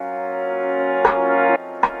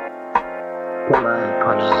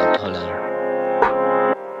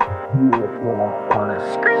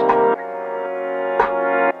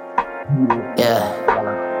Yeah.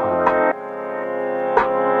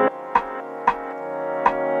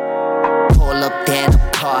 Pull up, then I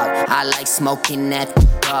park. I like smoking at the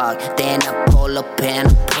dark. Then I pull up and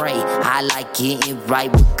I pray. I like getting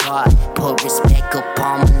right with God. Put respect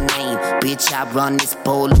upon my name. Bitch, I run this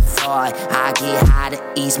boulevard. I get high to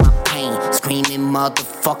ease my pain. Screaming,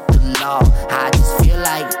 motherfuck the law. I just feel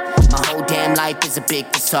like my whole damn life is a big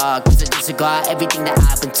facade. Cause I disregard everything that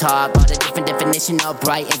I've been taught. Got a different definition of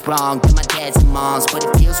right and wrong than my dad's and mom's. But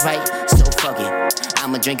it feels right, so fuck it.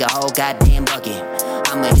 I'ma drink a whole goddamn bucket.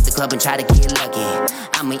 I'ma hit the club and try to get lucky.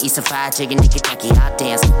 I'ma eat some fried chicken in Kentucky. I'll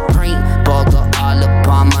dance cream burger all up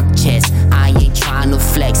on my chest. I ain't trying to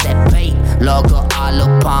flex that bait logo all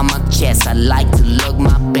up on my chest. I like to look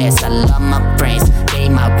my best. I love my friends. They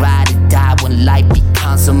my ride or die when life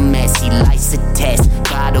becomes a messy. Life's a test.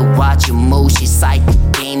 Gotta watch your moves. She's like a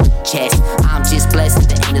game of chess. I'm just blessed at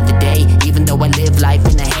the end of the day. Even though I live life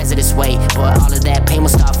in a hazardous way, but all of that pain will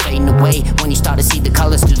start fading away when you start to see the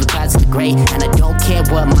colors through the clouds of the gray. And I don't care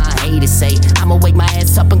what my haters say. I'ma wake my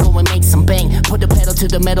ass up and go and make some bang. Put the pedal to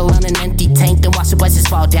the metal on an empty tank, then watch the blessings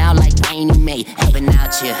fall down like rain in May. I've been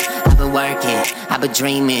out here, I've been working, I've been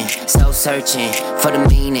dreaming, so searching for the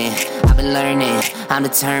meaning. I've been learning, I'm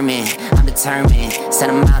determined. Said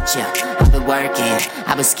I'm out here, I've been working,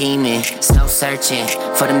 I've been scheming, so searching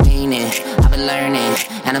for the meaning. I've been learning,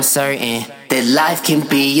 and I'm certain that life can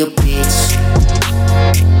be your bitch.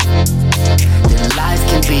 That life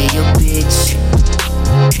can be your bitch.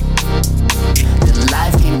 That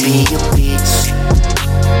life can be your bitch.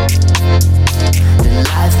 That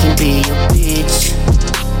life can be your bitch.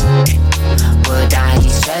 But I ain't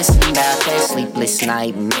stressing about their sleepless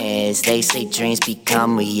nightmares. They say dreams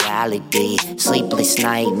become reality. Sleepless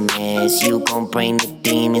nightmares, you gon' bring the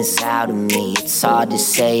demons out of me. It's hard to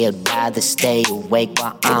say, I'd rather stay awake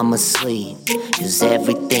while I'm asleep. Cause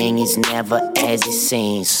everything is never as it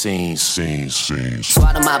seems.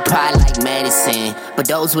 Swallow my pride like medicine, but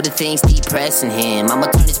those were the things depressing him. I'ma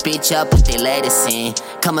turn this bitch up if they let us in.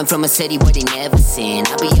 Coming from a city where they never sin.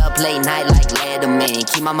 I be up late night like Letterman.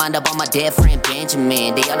 Keep my mind up on my dead friend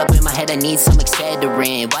Benjamin. They all up in my head, I need some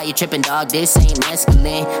Excedrin. Why you tripping, dog? This ain't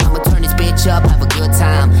mescaline. I'ma turn this bitch up, have a good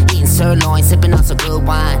time. Eating sirloin, sipping on some good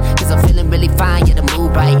wine. Cause I'm feeling really fine, yeah, the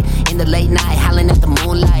mood right. In the late night, howling at the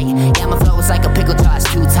moonlight. Yeah, my flow is like a pickle jar, it's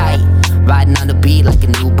too tight. Riding on the beat like a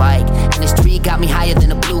new bike. And this tree got me higher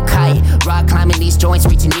than a blue kite. Rock climbing these joints,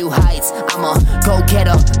 reaching new heights. I'm a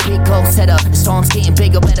go-getter, big goal setter. The storm's getting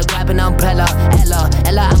bigger, better grab an umbrella. Ella,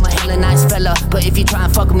 I'm a hella nice fella. But if you try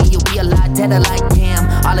and fuck with me, you'll be a lot deader. Like damn,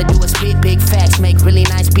 all I do is spit big facts. Make really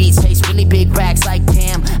nice beats, chase really big racks. Like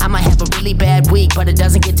damn, I might have a really bad week, but it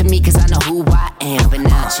doesn't get to me cause I know who I am. I've been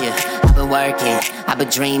out here, I've been working, I've been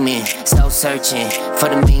dreaming, so searching for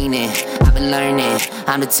the meaning. I've been learning,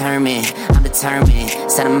 I'm determined.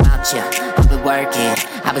 Said I'm out here, I've been working,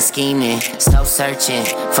 I've been scheming, so searching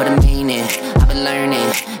for the meaning. I've been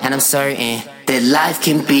learning, and I'm certain that life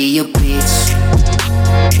can be your bitch.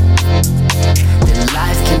 That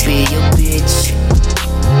life can be your bitch.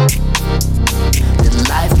 That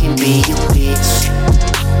life can be your bitch.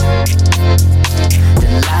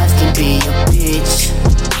 That life can be your bitch.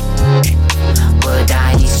 But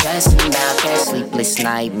I ain't stressing about their sleepless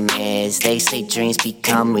nightmares. They say dreams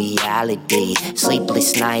become reality.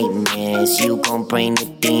 Sleepless nightmares, you gon' bring the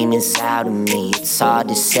demons out of me. It's hard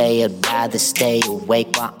to say, I'd rather stay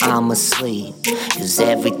awake while I'm asleep. Cause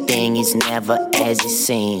everything is never as it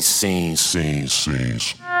seems.